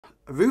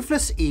A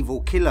ruthless evil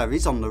killer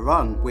is on the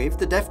run. With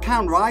the death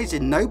count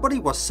rising, nobody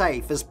was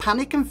safe as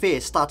panic and fear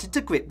started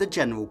to grip the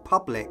general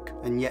public.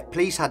 And yet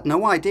police had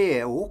no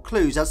idea or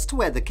clues as to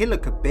where the killer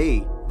could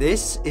be.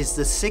 This is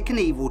the sick and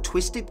evil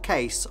twisted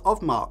case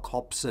of Mark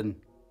Hobson.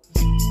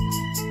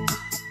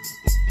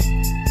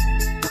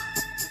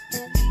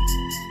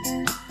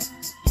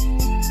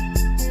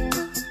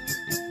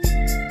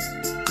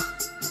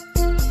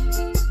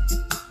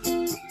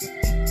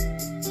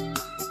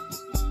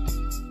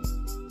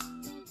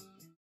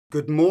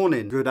 Good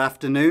morning, good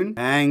afternoon,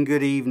 and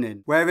good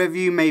evening. Wherever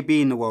you may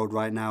be in the world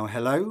right now,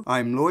 hello,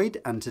 I'm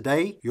Lloyd, and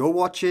today you're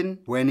watching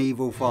When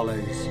Evil Follows.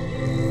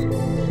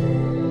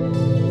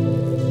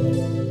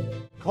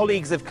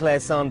 Colleagues of Claire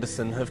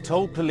Sanderson have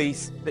told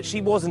police that she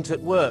wasn't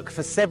at work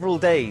for several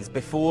days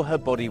before her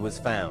body was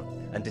found,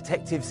 and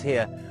detectives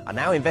here are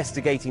now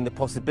investigating the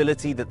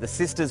possibility that the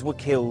sisters were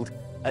killed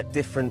at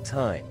different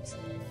times.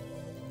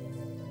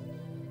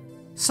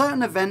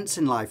 Certain events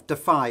in life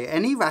defy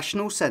any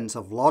rational sense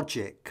of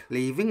logic,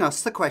 leaving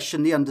us to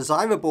question the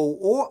undesirable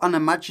or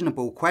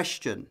unimaginable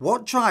question: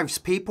 what drives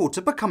people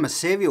to become a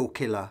serial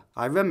killer?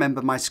 I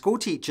remember my school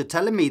teacher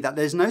telling me that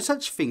there's no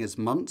such thing as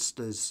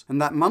monsters,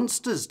 and that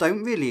monsters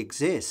don't really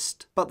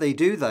exist. But they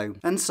do though.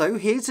 And so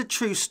here's a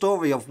true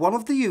story of one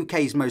of the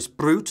UK's most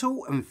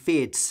brutal and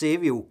feared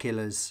serial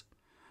killers.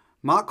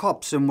 Mark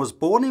Hobson was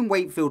born in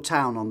Wakefield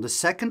Town on the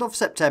 2nd of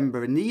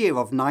September in the year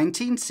of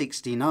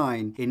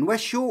 1969 in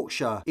West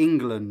Yorkshire,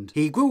 England.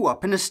 He grew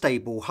up in a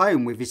stable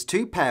home with his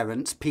two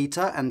parents,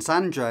 Peter and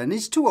Sandra, and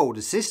his two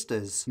older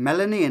sisters,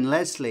 Melanie and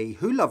Leslie,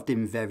 who loved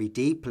him very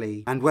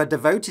deeply and were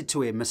devoted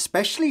to him,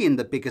 especially in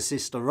the bigger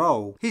sister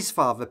role. His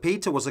father,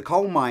 Peter, was a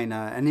coal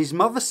miner and his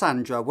mother,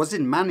 Sandra, was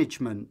in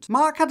management.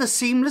 Mark had a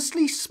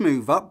seamlessly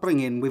smooth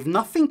upbringing with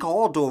nothing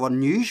odd or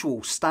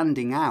unusual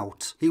standing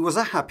out. He was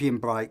a happy and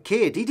bright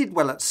kid. He did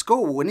well at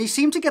school and he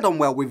seemed to get on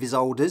well with his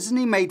elders, and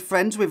he made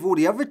friends with all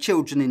the other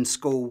children in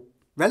school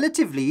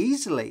relatively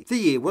easily. The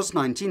year was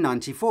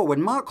 1994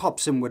 when Mark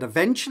Hobson would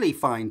eventually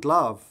find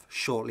love.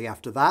 Shortly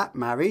after that,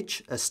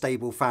 marriage, a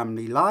stable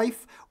family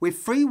life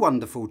with 3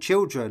 wonderful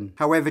children.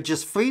 However,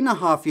 just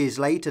 3.5 years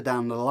later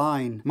down the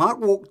line, Mark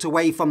walked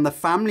away from the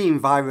family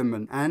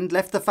environment and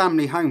left the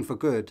family home for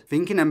good.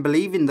 Thinking and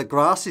believing the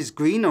grass is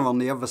greener on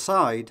the other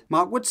side,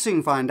 Mark would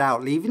soon find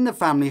out leaving the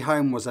family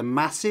home was a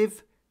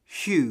massive,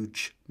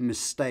 huge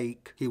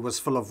mistake. He was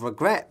full of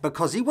regret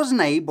because he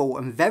wasn't able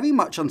and very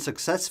much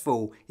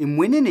unsuccessful in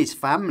winning his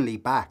family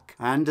back.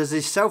 And as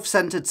his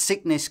self-centered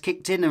sickness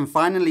kicked in and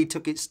finally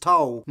took its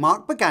toll,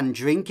 Mark began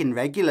drinking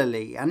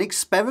regularly and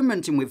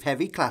experimenting with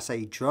heavy Class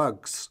A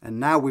drugs. And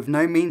now, with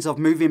no means of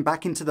moving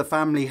back into the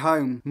family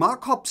home,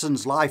 Mark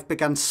Hobson's life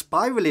began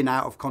spiraling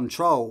out of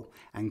control.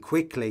 And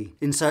quickly,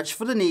 in search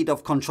for the need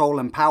of control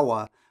and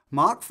power,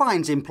 Mark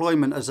finds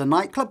employment as a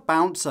nightclub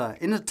bouncer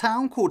in a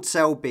town called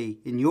Selby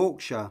in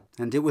Yorkshire.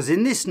 And it was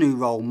in this new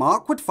role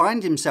Mark would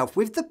find himself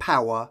with the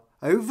power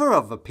over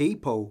other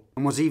people,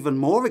 and was even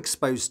more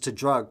exposed to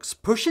drugs,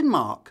 pushing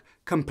Mark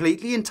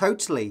completely and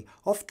totally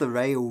off the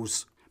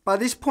rails. By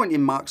this point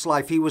in Mark's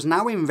life, he was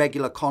now in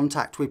regular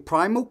contact with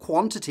primal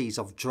quantities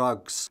of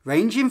drugs,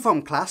 ranging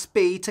from Class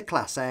B to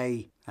Class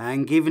A.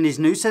 And given his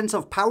new sense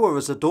of power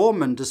as a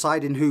doorman,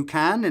 deciding who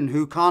can and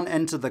who can't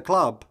enter the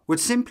club would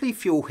simply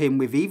fuel him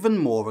with even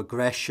more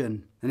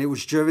aggression. And it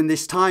was during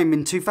this time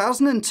in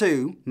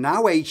 2002,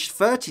 now aged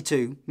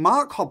 32,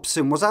 Mark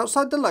Hobson was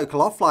outside the local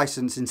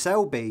off-licence in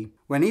Selby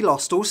when he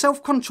lost all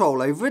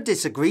self-control over a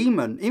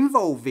disagreement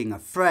involving a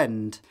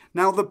friend.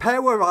 Now, the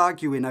pair were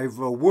arguing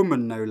over a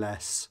woman, no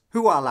less,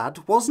 who, our lad,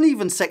 wasn't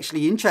even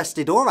sexually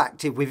interested or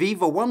active with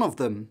either one of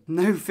them.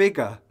 No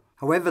figure.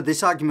 However,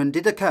 this argument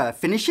did occur,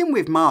 finishing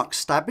with Mark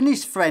stabbing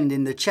his friend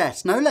in the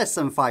chest no less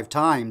than 5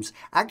 times,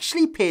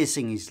 actually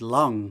piercing his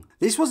lung.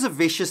 This was a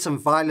vicious and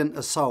violent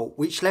assault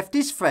which left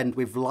his friend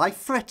with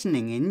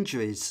life-threatening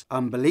injuries.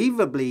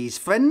 Unbelievably, his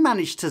friend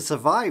managed to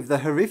survive the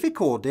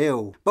horrific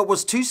ordeal, but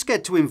was too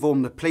scared to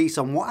inform the police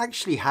on what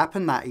actually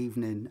happened that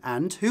evening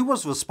and who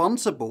was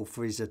responsible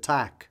for his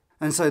attack.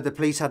 And so the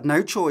police had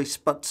no choice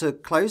but to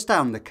close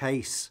down the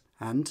case.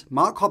 And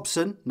Mark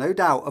Hobson, no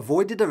doubt,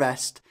 avoided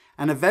arrest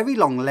and a very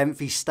long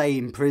lengthy stay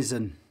in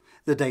prison.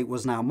 The date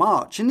was now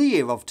March in the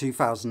year of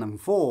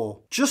 2004.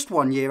 Just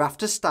 1 year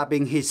after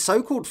stabbing his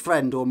so-called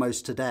friend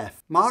almost to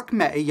death, Mark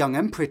met a young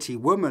and pretty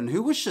woman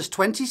who was just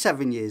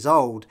 27 years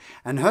old,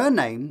 and her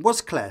name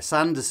was Claire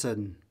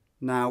Sanderson.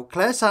 Now,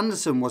 Claire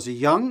Sanderson was a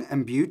young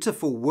and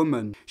beautiful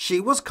woman.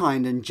 She was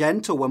kind and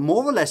gentle and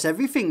more or less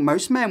everything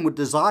most men would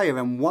desire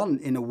and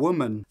want in a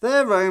woman.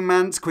 Their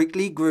romance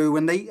quickly grew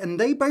and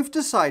they both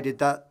decided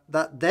that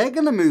they're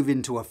going to move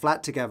into a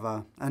flat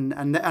together.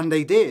 And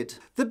they did.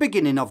 The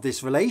beginning of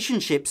this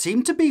relationship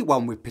seemed to be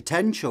one with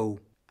potential.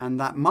 And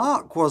that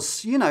Mark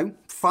was,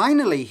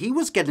 finally he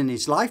was getting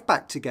his life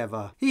back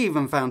together. He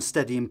even found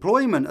steady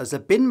employment as a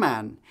bin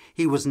man.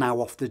 He was now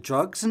off the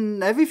drugs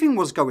and everything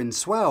was going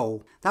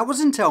swell. That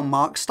was until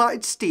Mark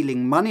started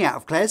stealing money out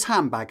of Claire's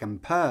handbag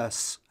and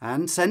purse.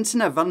 And sensing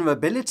her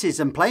vulnerabilities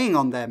and playing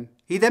on them,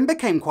 He then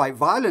became quite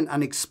violent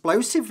and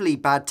explosively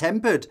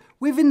bad-tempered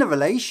within the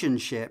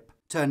relationship,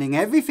 turning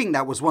everything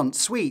that was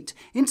once sweet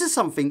into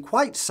something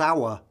quite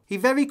sour. He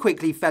very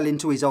quickly fell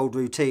into his old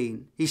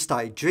routine. He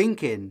started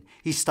drinking,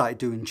 he started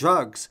doing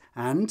drugs,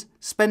 and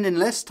spending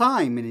less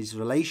time in his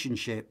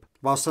relationship,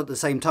 whilst at the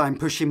same time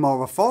pushing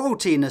more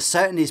authority and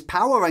asserting his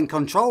power and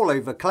control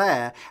over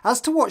Claire as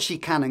to what she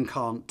can and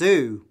can't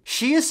do.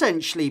 She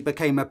essentially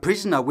became a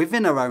prisoner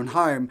within her own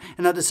home,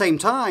 and at the same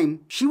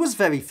time, she was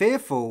very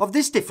fearful of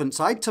this different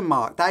side to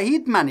Mark that he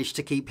had managed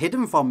to keep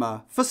hidden from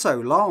her for so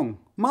long.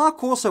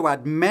 Mark also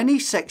had many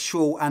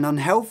sexual and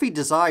unhealthy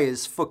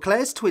desires for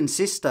Claire's twin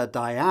sister,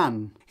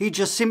 Diane. He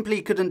just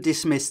simply couldn't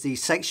dismiss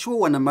these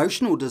sexual and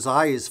emotional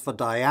desires for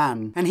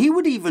Diane, and he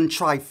would even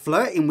try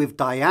flirting with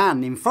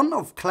Diane in front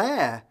of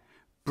Claire,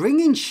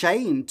 bringing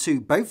shame to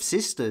both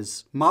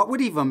sisters. Mark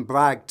would even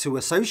brag to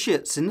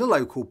associates in the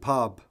local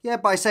pub,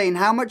 by saying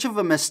how much of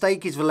a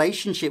mistake his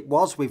relationship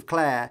was with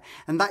Claire,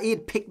 and that he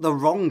had picked the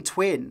wrong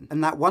twin,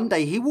 and that one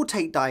day he will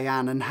take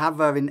Diane and have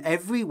her in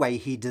every way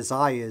he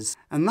desires.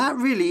 And that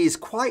really is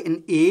quite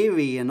an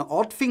eerie and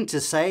odd thing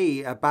to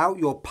say about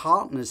your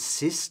partner's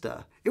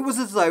sister. It was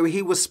as though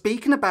he was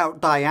speaking about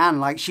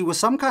Diane like she was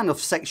some kind of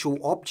sexual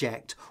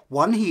object,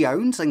 one he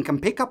owns and can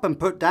pick up and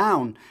put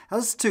down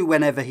as to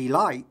whenever he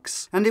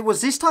likes. And it was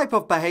this type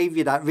of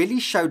behaviour that really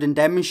showed and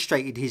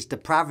demonstrated his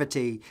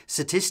depravity,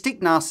 sadistic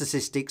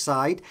narcissistic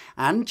side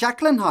and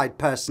Jekyll and Hyde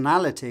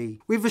personality,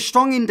 with a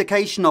strong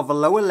indication of a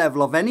lower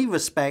level of any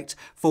respect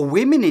for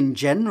women in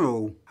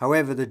general.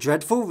 However, the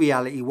dreadful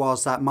reality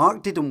was that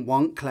Mark didn't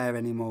want Claire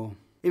anymore.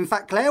 In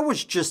fact, Claire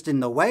was just in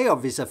the way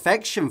of his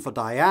affection for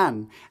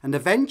Diane, and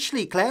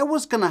eventually Claire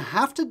was going to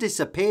have to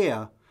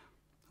disappear,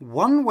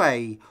 one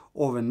way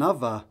or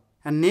another.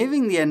 And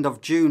nearing the end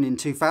of June in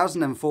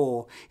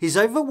 2004, his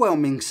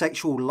overwhelming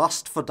sexual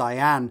lust for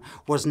Diane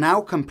was now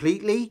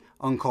completely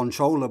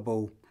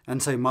uncontrollable.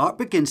 And so Mark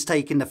begins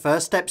taking the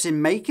first steps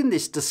in making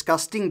this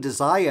disgusting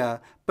desire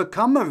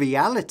become a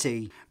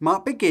reality.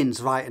 Mark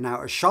begins writing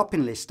out a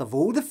shopping list of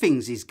all the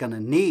things he's going to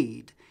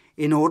need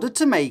in order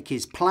to make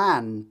his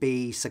plan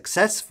be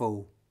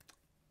successful.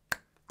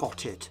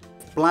 Got it.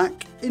 Black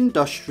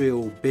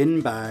industrial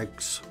bin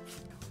bags.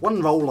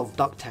 1 roll of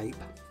duct tape.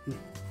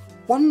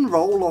 1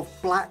 roll of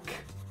black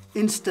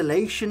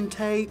installation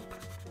tape.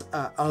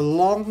 A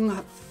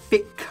long,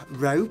 thick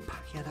rope.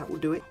 Yeah, that will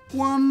do it.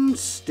 1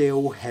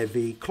 steel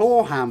heavy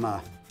claw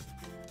hammer.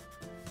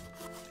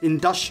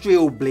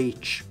 Industrial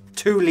bleach.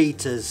 2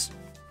 litres.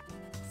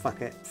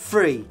 Fuck it.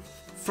 3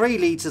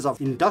 litres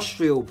of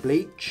industrial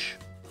bleach.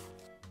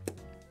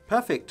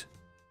 Perfect.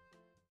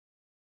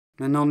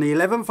 And on the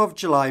 11th of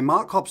July,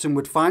 Mark Hobson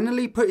would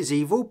finally put his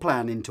evil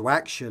plan into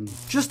action.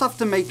 Just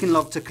after making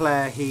love to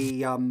Claire,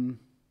 he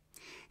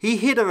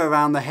hit her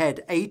around the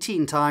head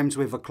 18 times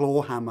with a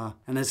claw hammer.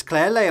 And as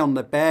Claire lay on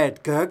the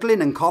bed,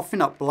 gurgling and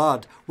coughing up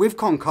blood, with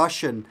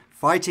concussion,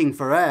 fighting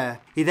for air,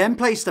 he then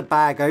placed a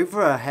bag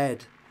over her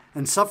head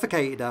and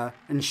suffocated her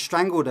and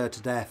strangled her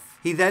to death.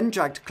 He then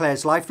dragged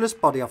Claire's lifeless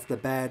body off the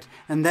bed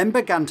and then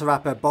began to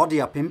wrap her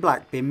body up in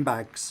black bin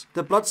bags.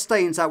 The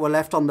bloodstains that were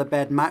left on the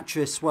bed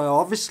mattress were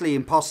obviously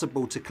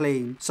impossible to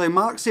clean, so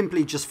Mark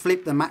simply just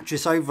flipped the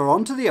mattress over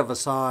onto the other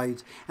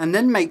side and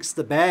then makes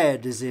the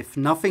bed as if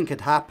nothing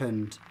had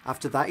happened.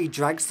 After that, he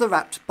drags the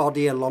wrapped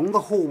body along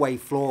the hallway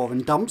floor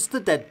and dumps the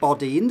dead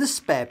body in the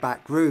spare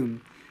back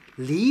room,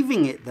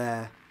 leaving it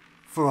there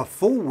for a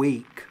full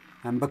week.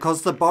 And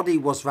because the body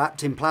was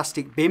wrapped in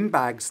plastic bin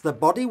bags, the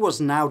body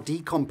was now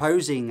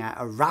decomposing at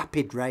a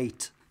rapid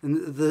rate.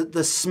 And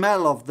the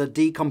smell of the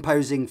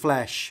decomposing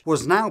flesh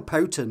was now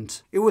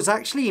potent. It was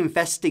actually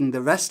infesting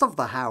the rest of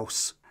the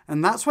house.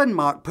 And that's when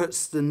Mark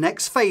puts the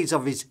next phase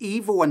of his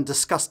evil and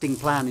disgusting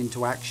plan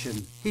into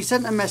action. He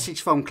sent a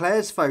message from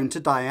Claire's phone to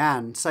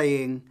Diane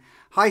saying,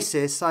 "Hi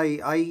sis,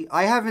 I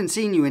haven't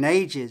seen you in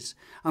ages.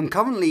 I'm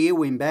currently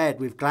ill in bed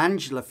with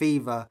glandular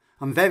fever.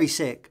 I'm very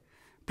sick.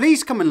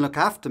 Please come and look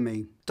after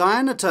me."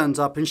 Diana turns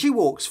up and she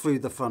walks through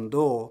the front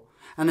door.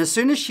 And as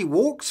soon as she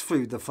walks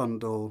through the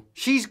front door,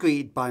 she's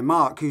greeted by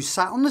Mark, who's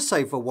sat on the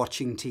sofa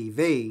watching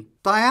TV.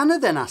 Diana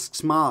then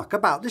asks Mark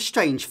about the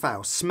strange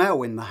foul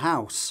smell in the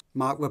house.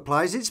 Mark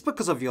replies, "It's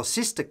because of your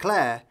sister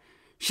Claire.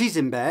 She's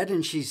in bed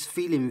and she's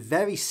feeling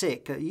very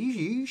sick.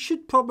 You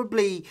should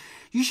probably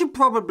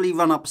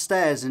run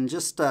upstairs and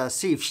just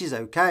see if she's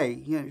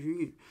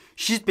okay.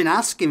 She's been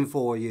asking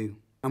for you."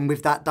 And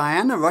with that,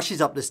 Diana rushes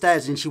up the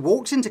stairs and she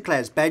walks into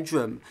Claire's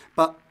bedroom,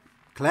 but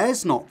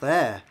Claire's not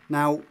there.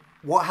 Now,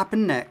 what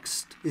happened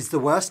next is the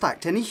worst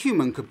act any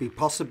human could be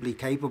possibly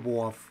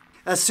capable of.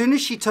 As soon as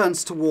she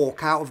turns to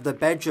walk out of the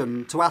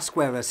bedroom to ask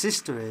where her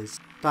sister is,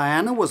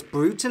 Diana was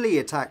brutally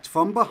attacked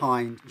from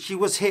behind. She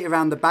was hit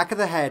around the back of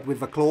the head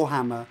with a claw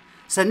hammer,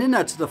 sending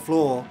her to the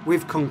floor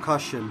with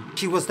concussion.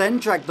 She was then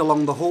dragged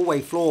along the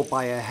hallway floor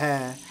by her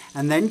hair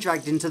and then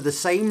dragged into the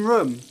same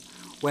room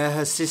where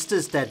her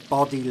sister's dead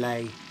body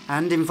lay.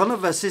 And in front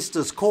of her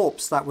sister's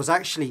corpse that was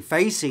actually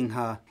facing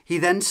her, he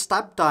then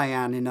stabbed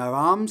Diane in her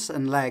arms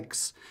and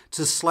legs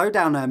to slow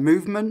down her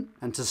movement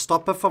and to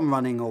stop her from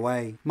running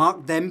away.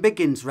 Mark then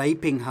begins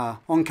raping her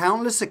on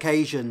countless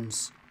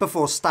occasions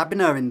before stabbing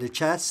her in the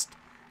chest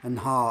and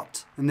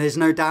heart. And there's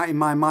no doubt in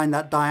my mind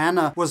that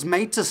Diana was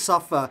made to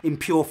suffer in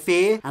pure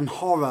fear and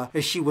horror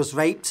as she was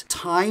raped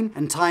time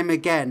and time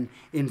again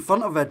in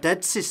front of her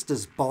dead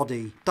sister's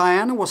body.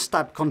 Diana was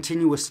stabbed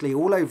continuously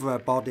all over her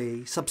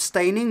body,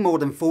 sustaining more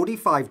than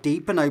 45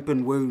 deep and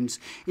open wounds,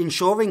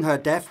 ensuring her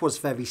death was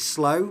very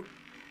slow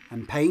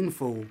and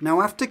painful.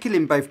 Now, after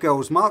killing both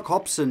girls, Mark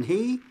Hobson,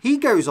 he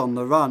goes on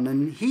the run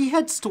and he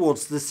heads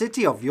towards the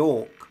city of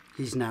York.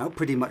 He's now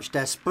pretty much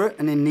desperate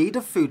and in need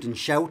of food and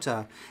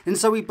shelter, and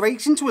so he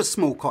breaks into a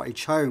small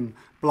cottage home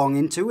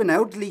belonging to an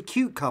elderly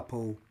cute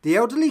couple. The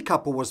elderly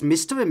couple was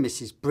Mr. and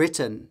Mrs.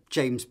 Britton.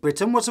 James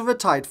Britton was a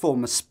retired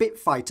former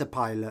Spitfighter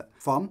pilot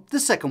from the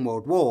Second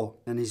World War,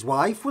 and his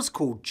wife was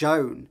called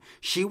Joan.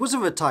 She was a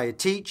retired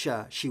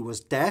teacher. She was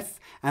deaf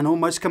and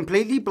almost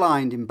completely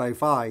blind in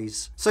both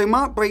eyes. So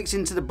Mark breaks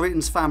into the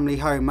Britton's family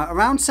home at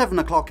around 7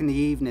 o'clock in the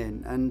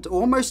evening, and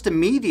almost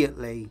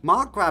immediately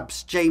Mark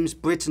grabs James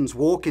Britton's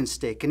walking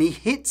stick and he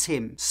hits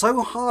him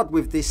so hard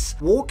with this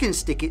walking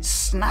stick it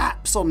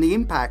snaps on the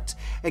impact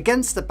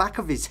against the back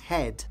of his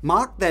head.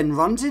 Mark then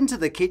runs into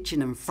the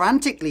kitchen and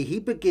frantically he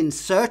begins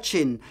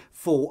searching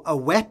for a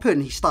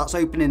weapon. He starts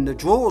opening the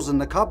drawers and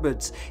the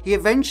cupboards. He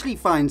eventually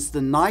finds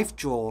the knife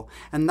drawer,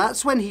 and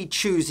that's when he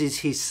chooses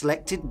his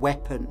selected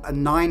weapon, a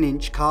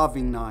 9-inch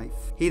carving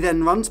knife. He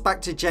then runs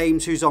back to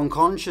James, who's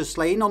unconscious,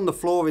 laying on the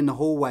floor in the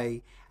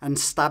hallway, and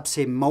stabs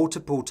him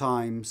multiple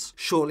times.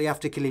 Shortly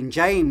after killing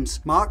James,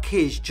 Mark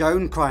hears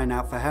Joan crying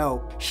out for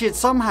help. She had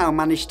somehow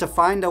managed to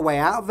find her way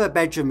out of her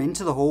bedroom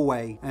into the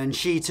hallway, and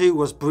she too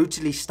was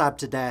brutally stabbed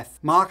to death.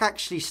 Mark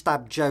actually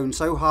stabbed Joan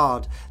so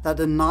hard that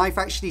the knife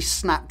actually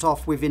snapped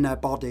off within her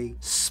body,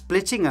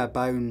 splitting her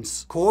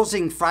bones,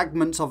 causing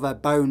fragments of her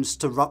bones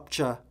to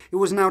rupture. It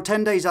was now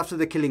 10 days after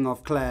the killing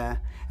of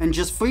Claire, and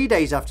just 3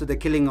 days after the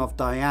killing of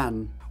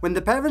Diane, when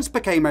the parents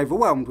became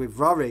overwhelmed with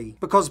worry,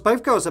 because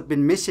both girls had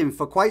been missing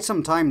for quite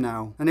some time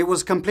now, and it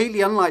was completely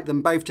unlike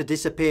them both to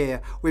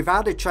disappear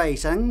without a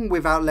trace and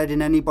without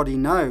letting anybody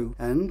know,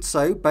 and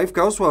so both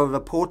girls were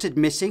reported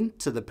missing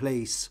to the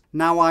police.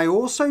 Now, I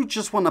also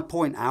just want to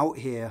point out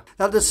here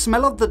that the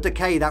smell of the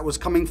decay that was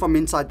coming from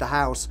inside the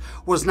house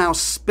was now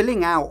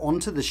spilling out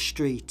onto the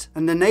street,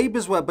 and the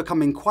neighbours were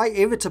becoming quite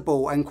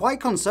irritable and quite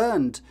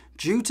concerned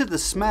due to the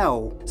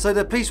smell. So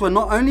the police were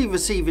not only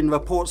receiving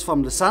reports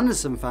from the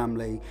Sanderson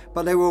family,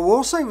 but they were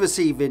also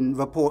receiving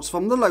reports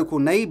from the local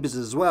neighbours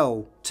as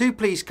well. 2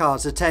 police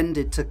cars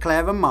attended to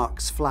Claire and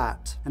Mark's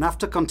flat, and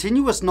after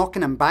continuous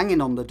knocking and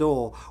banging on the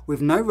door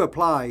with no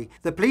reply,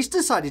 the police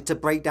decided to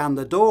break down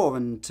the door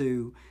and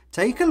to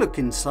take a look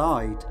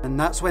inside. And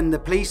that's when the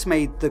police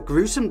made the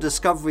gruesome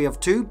discovery of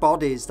 2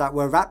 bodies that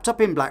were wrapped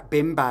up in black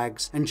bin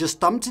bags and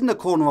just dumped in the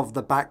corner of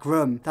the back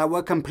room that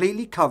were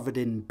completely covered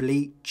in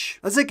bleach.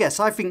 As a guess,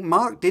 I think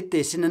Mark did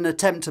this in an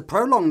attempt to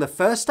prolong the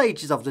first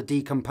stages of the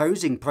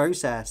decomposing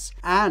process,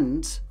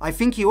 and I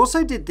think he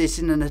also did this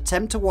in an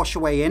attempt to wash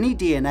away any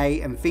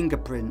DNA and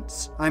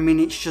fingerprints. I mean,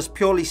 it's just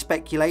purely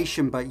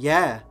speculation, but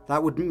yeah,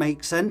 that would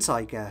make sense,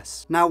 I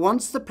guess. Now,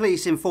 once the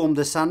police informed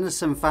the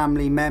Sanderson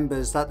family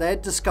members that they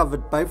had discovered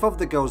both of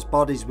the girls'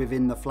 bodies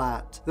within the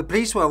flat, the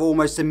police were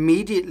almost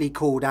immediately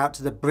called out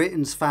to the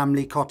Britton's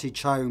family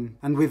cottage home,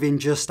 and within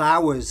just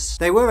hours,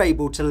 they were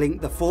able to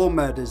link the 4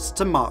 murders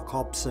to Mark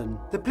Hobson.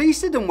 The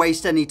police didn't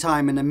waste any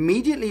time and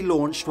immediately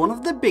launched one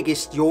of the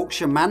biggest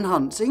Yorkshire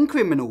manhunts in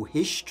criminal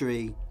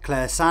history.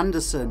 Claire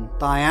Sanderson,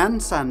 Diane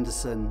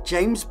Sanderson,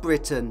 James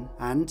Britton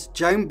and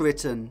Joan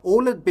Britton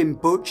all had been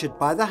butchered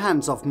by the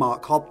hands of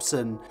Mark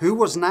Hobson, who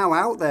was now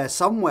out there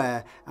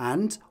somewhere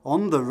and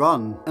on the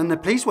run. And the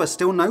police were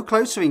still no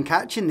closer in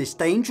catching this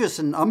dangerous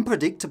and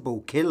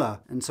unpredictable killer.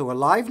 And so a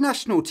live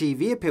national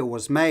TV appeal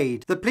was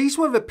made. The police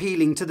were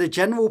appealing to the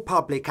general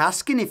public,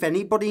 asking if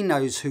anybody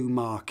knows who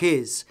Mark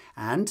is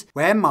and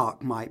where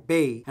Mark might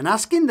be, and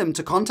asking them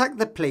to contact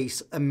the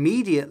police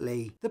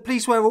immediately. The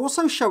police were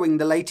also showing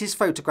the latest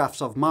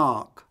photographs of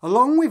Mark,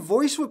 along with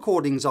voice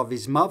recordings of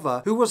his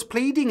mother, who was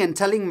pleading and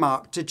telling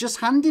Mark to just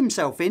hand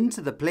himself in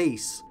to the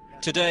police.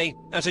 Today,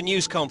 at a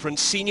news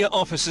conference, senior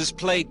officers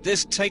played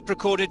this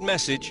tape-recorded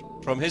message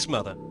from his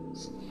mother.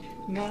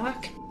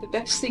 Mark, the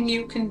best thing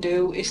you can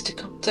do is to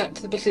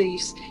contact the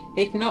police.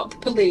 If not the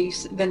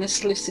police, then a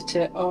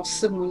solicitor or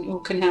someone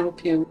who can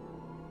help you.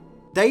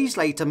 Days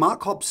later,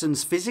 Mark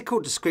Hobson's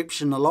physical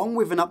description along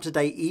with an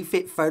up-to-date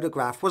e-fit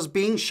photograph was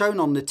being shown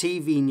on the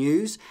TV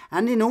news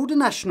and in all the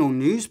national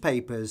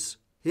newspapers.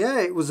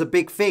 Yeah, it was a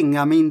big thing.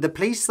 I mean, the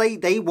police,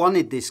 they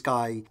wanted this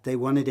guy. They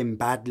wanted him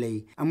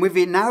badly. And with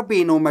it now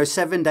being almost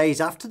 7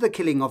 days after the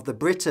killing of the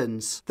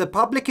Britons, the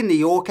public in the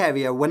York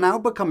area were now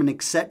becoming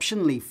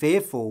exceptionally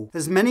fearful,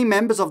 as many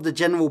members of the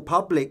general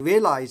public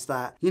realised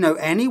that,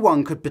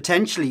 anyone could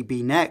potentially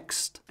be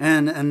next.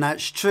 And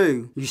that's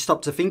true. You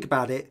stop to think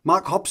about it.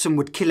 Mark Hobson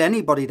would kill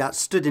anybody that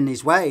stood in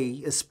his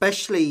way,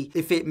 especially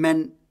if it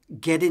meant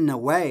getting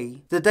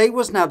away. The day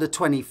was now the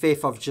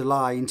 25th of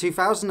July in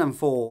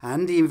 2004,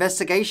 and the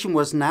investigation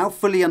was now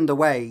fully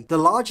underway, the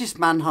largest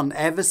manhunt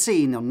ever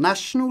seen on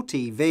national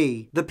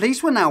TV. The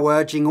police were now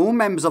urging all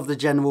members of the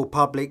general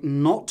public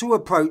not to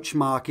approach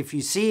Mark if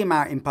you see him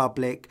out in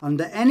public.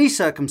 Under any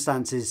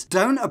circumstances,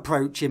 don't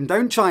approach him,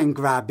 don't try and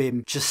grab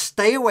him, just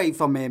stay away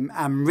from him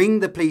and ring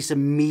the police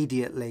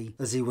immediately,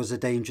 as he was a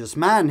dangerous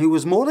man who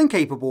was more than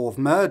capable of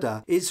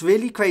murder. It's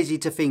really crazy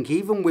to think,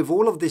 even with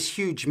all of this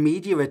huge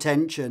media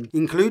attention,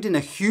 including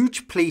a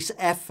huge police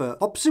effort,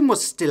 Hobson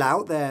was still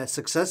out there,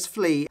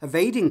 successfully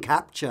evading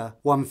capture.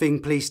 One thing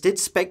police did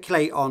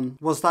speculate on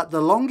was that the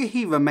longer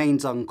he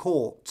remains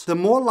uncaught, the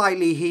more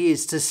likely he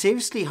is to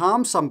seriously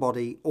harm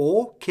somebody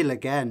or kill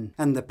again.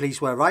 And the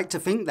police were right to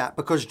think that,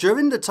 because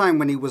during the time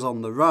when he was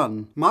on the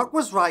run, Mark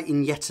was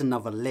writing yet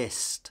another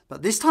list.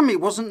 But this time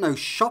it wasn't no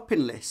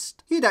shopping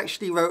list. He'd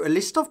actually wrote a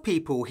list of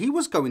people he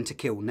was going to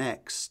kill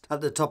next. At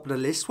the top of the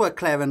list were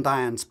Claire and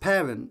Diane's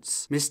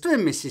parents, Mr.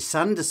 and Mrs.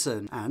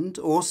 Sanderson, and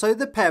also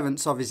the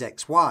parents of his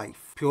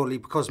ex-wife, purely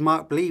because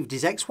Mark believed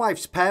his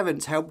ex-wife's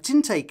parents helped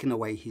in taking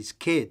away his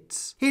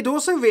kids. He had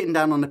also written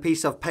down on a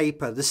piece of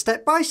paper the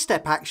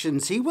step-by-step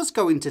actions he was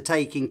going to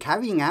take in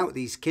carrying out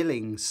these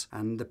killings,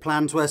 and the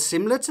plans were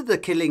similar to the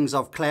killings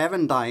of Claire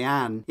and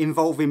Diane,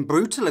 involving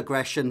brutal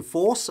aggression,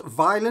 force,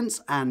 violence,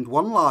 and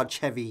one large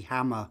heavy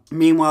hammer.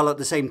 Meanwhile, at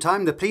the same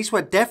time, the police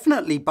were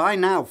definitely by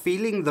now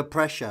feeling the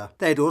pressure.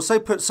 They had also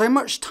put so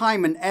much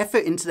time and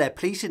effort into their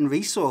policing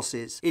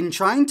resources in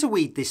trying to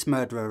weed this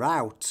murderer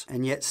out,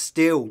 and yet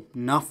still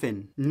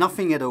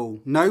nothing at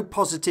all, no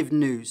positive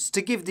news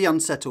to give the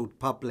unsettled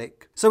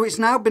public. So it's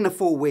now been a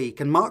full week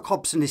and Mark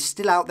Hobson is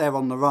still out there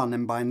on the run,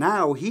 and by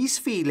now he's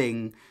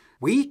feeling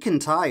weak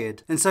and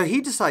tired, and so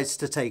he decides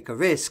to take a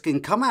risk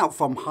and come out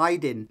from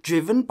hiding,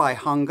 driven by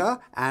hunger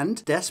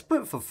and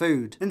desperate for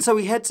food. And so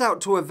he heads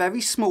out to a very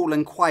small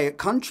and quiet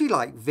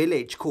country-like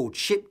village called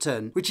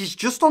Shipton, which is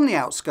just on the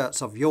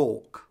outskirts of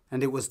York.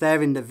 And it was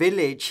there in the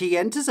village he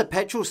enters a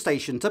petrol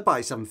station to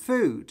buy some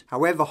food.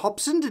 However,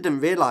 Hobson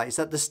didn't realise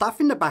that the staff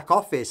in the back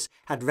office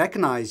had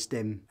recognised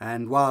him.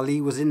 And while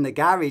he was in the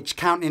garage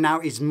counting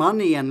out his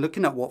money and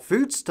looking at what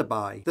foods to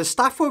buy, the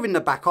staff were in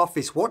the back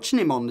office watching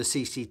him on the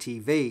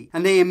CCTV.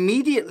 And they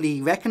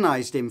immediately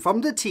recognised him from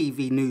the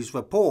TV news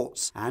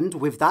reports. And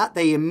with that,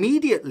 they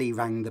immediately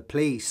rang the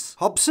police.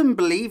 Hobson,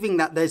 believing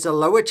that there's a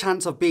lower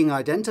chance of being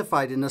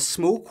identified in a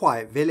small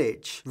quiet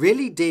village,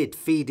 really did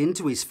feed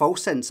into his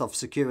false sense of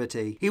security.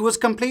 He was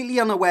completely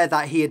unaware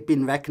that he had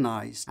been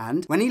recognised,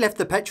 and when he left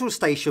the petrol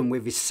station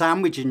with his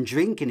sandwich and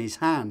drink in his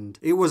hand,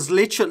 it was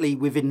literally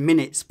within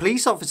minutes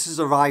police officers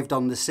arrived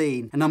on the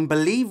scene, and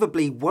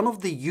unbelievably one of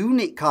the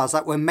unit cars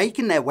that were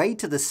making their way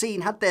to the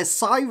scene had their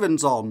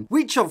sirens on,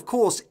 which of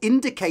course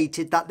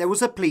indicated that there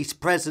was a police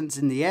presence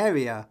in the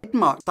area.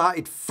 Mark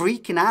started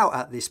freaking out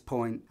at this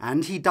point,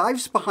 and he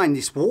dives behind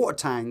this water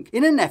tank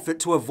in an effort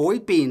to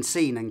avoid being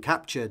seen and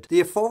captured.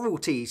 The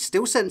authorities,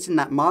 still sensing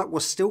that Mark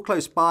was still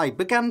close by,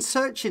 began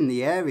searching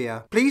the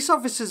area. Police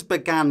officers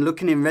began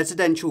looking in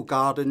residential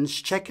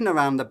gardens, checking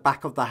around the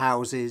back of the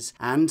houses,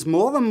 and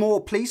more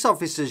police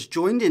officers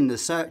joined in the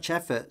search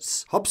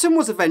efforts. Hobson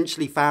was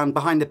eventually found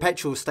behind the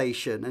petrol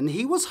station, and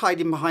he was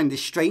hiding behind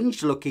this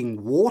strange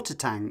looking water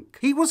tank.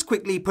 He was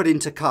quickly put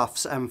into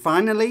cuffs, and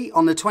finally,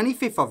 on the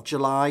 25th of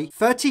July,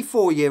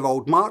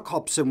 34-year-old Mark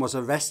Hobson was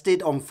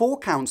arrested on 4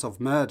 counts of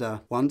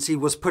murder. Once he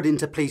was put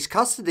into police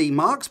custody,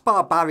 Mark's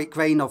barbaric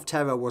reign of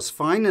terror was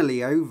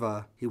finally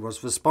over. He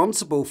was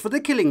responsible for the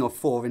killing of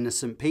 4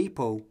 innocent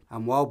people,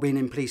 and while being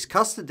in police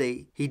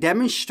custody, he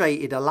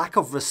demonstrated a lack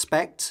of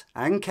respect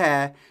and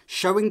care,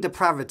 showing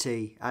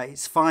depravity at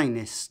its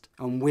finest.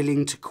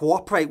 Unwilling to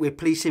cooperate with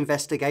police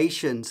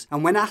investigations,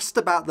 and when asked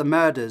about the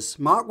murders,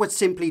 Mark would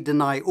simply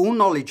deny all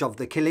knowledge of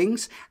the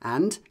killings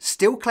and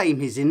still claim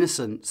his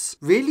innocence,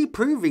 really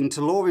proving to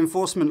law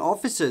enforcement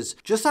officers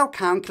just how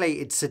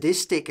calculated,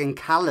 sadistic and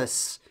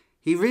callous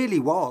he really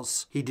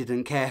was. He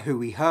didn't care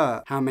who he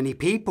hurt, how many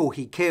people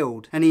he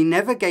killed, and he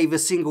never gave a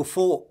single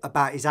thought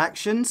about his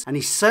actions, and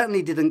he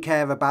certainly didn't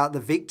care about the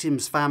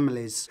victims'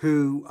 families,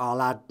 who,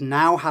 I'll add,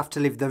 now have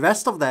to live the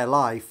rest of their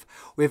life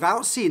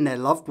without seeing their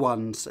loved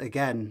ones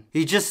again.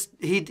 He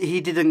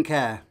didn't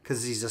care,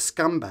 because he's a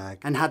scumbag,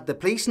 and had the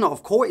police not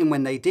have caught him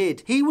when they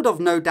did, he would have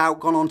no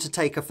doubt gone on to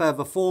take a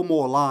further 4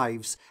 more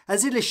lives,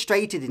 as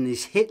illustrated in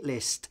his hit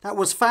list that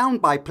was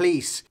found by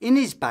police in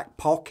his back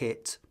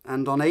pocket.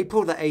 And on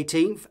April the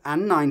 18th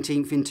and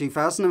 19th in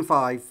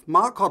 2005,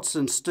 Mark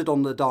Hobson stood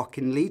on the dock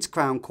in Leeds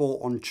Crown Court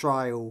on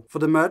trial for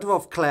the murder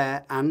of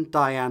Claire and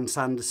Diane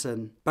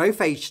Sanderson, both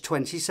aged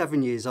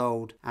 27 years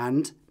old,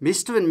 and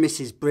Mr. and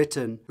Mrs.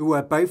 Britton, who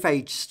were both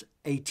aged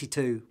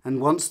 82. And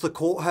once the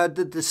court heard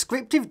the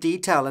descriptive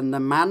detail and the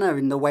manner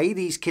in the way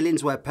these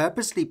killings were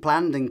purposely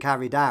planned and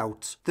carried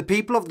out, the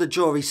people of the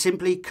jury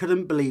simply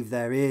couldn't believe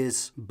their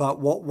ears. But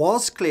what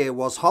was clear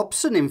was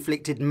Hobson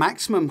inflicted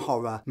maximum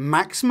horror,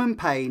 maximum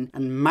pain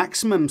and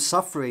maximum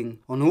suffering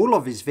on all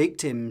of his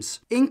victims.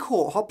 In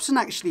court, Hobson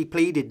actually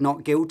pleaded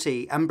not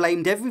guilty and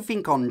blamed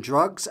everything on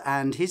drugs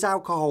and his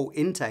alcohol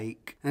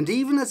intake. And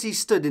even as he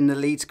stood in the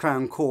Leeds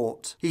Crown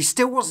Court, he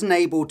still wasn't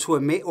able to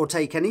admit or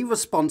take any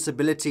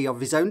responsibility of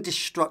his own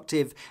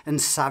destructive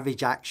and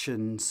savage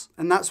actions.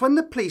 And that's when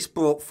the police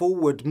brought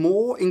forward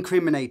more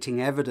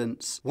incriminating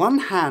evidence. One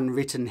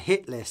handwritten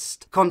hit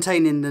list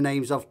containing the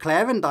names of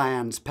Claire and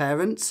Diane's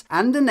parents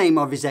and the name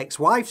of his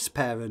ex-wife's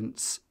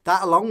parents.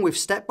 That along with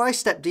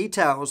step-by-step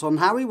details on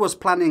how he was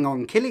planning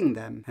on killing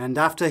them. And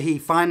after he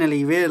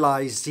finally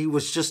realised he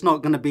was just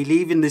not going to be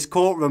leaving this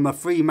courtroom a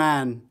free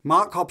man,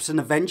 Mark Hobson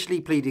eventually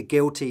pleaded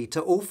guilty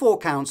to all 4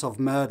 counts of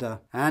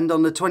murder. And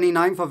on the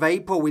 29th of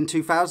April in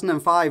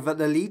 2005 at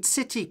the Leeds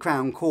City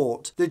Crown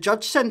Court, the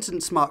judge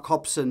sentenced Mark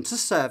Hobson to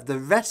serve the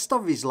rest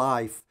of his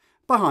life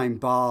behind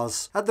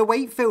bars at the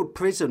Wakefield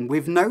prison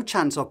with no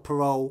chance of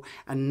parole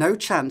and no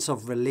chance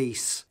of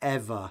release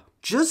ever.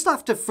 Just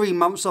after 3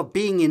 months of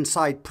being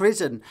inside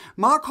prison,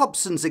 Mark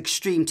Hobson's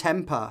extreme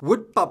temper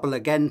would bubble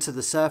again to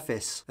the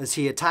surface as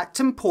he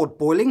attacked and poured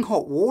boiling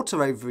hot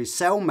water over his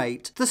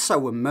cellmate, the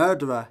Soham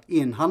murderer,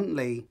 Ian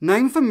Huntley,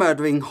 known for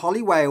murdering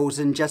Holly Wales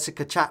and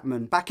Jessica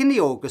Chapman back in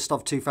the August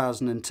of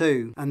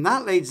 2002. And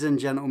that, ladies and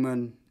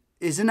gentlemen,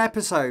 is an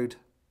episode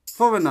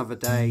for another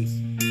day.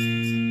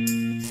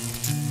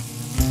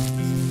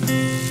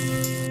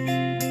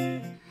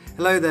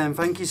 Hello there, and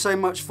thank you so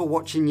much for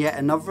watching yet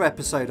another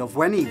episode of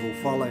When Evil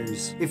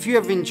Follows. If you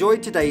have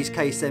enjoyed today's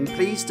case, then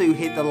please do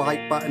hit the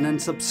like button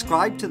and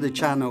subscribe to the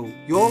channel.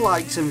 Your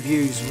likes and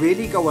views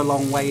really go a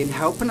long way in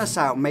helping us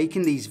out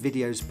making these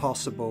videos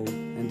possible.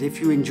 And if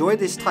you enjoy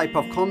this type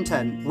of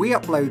content, we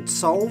upload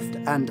solved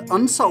and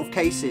unsolved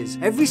cases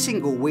every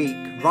single week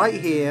right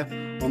here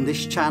on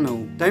this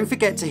channel. Don't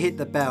forget to hit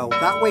the bell,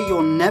 that way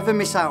you'll never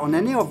miss out on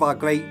any of our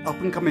great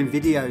up and coming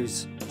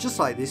videos, just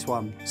like this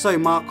one. So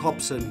Mark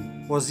Hobson,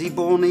 was he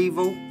born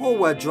evil, or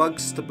were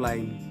drugs to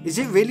blame? Is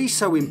it really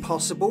so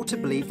impossible to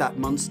believe that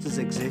monsters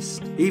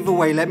exist? Either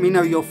way, let me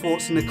know your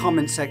thoughts in the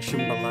comment section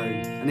below.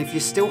 And if you're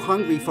still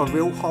hungry for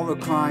real horror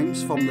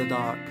crimes from the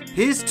dark,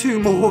 here's 2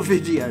 more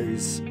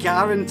videos,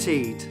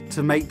 guaranteed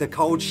to make the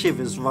cold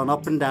shivers run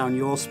up and down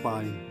your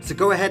spine. So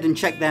go ahead and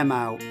check them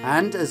out.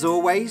 And as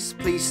always,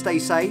 please stay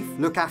safe,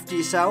 look after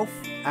yourself,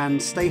 and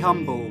stay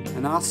humble.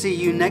 And I'll see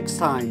you next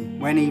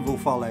time when evil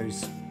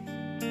follows.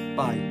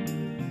 Bye.